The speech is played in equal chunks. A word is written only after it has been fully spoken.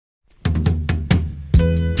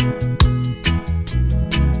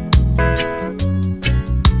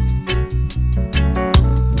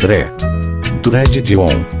Dread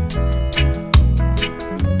John.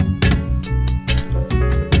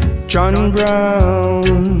 John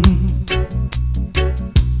Brown,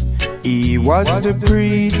 he was the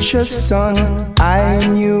preacher's son I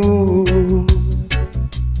knew.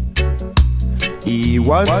 He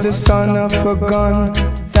was the son of a gun,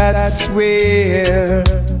 that's where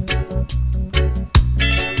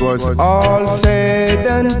 'twas all said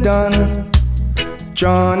and done.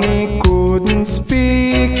 Johnny couldn't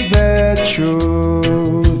speak the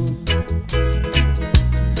truth.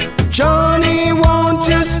 Johnny won't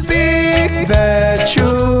you speak the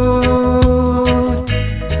truth.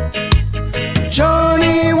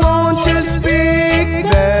 Johnny won't you speak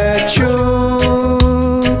the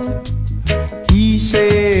truth. He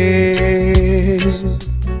says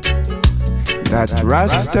that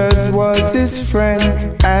Rastas was his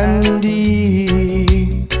friend and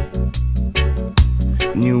he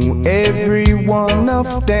knew every one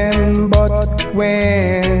of them, but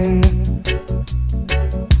when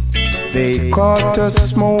they caught us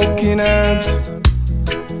smoking herbs,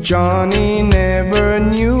 Johnny never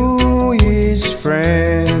knew his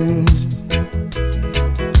friends.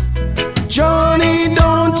 Johnny,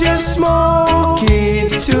 don't you smoke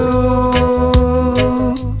it too?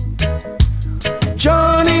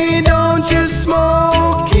 Johnny, don't you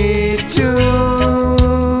smoke it too?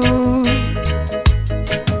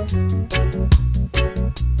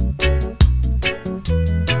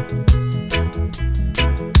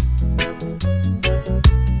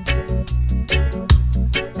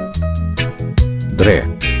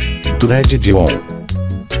 Dread John.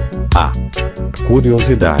 A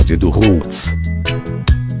curiosidade do Roots.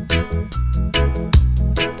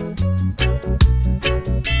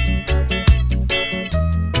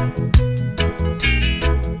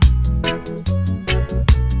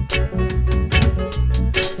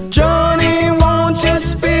 Johnny, won't you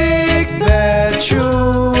speak the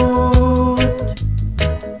truth?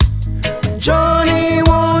 Johnny,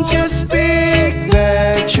 won't you speak the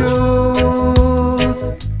truth?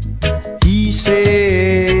 He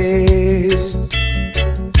says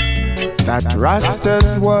that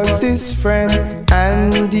Rastas was his friend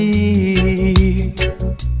and he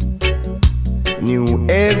knew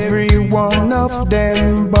every one of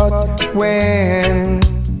them, but when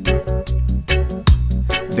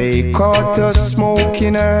they caught us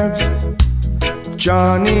smoking herbs,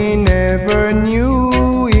 Johnny never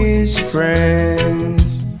knew his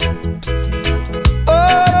friends.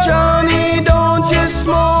 Oh, Johnny, don't you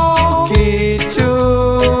smoke it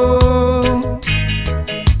too?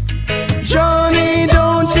 Johnny,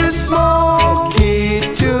 don't you smoke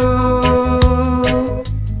it too?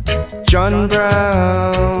 John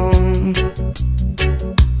Brown,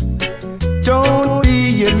 don't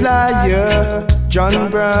be a liar. John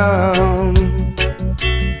Brown,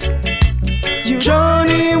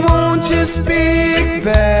 Johnny, won't you speak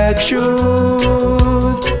the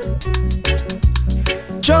truth?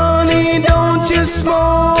 Johnny, don't you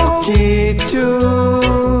smoke it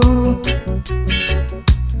too?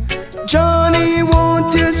 Johnny,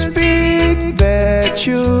 won't you speak the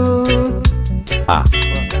truth? A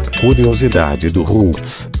curiosidade do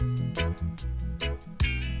Roots.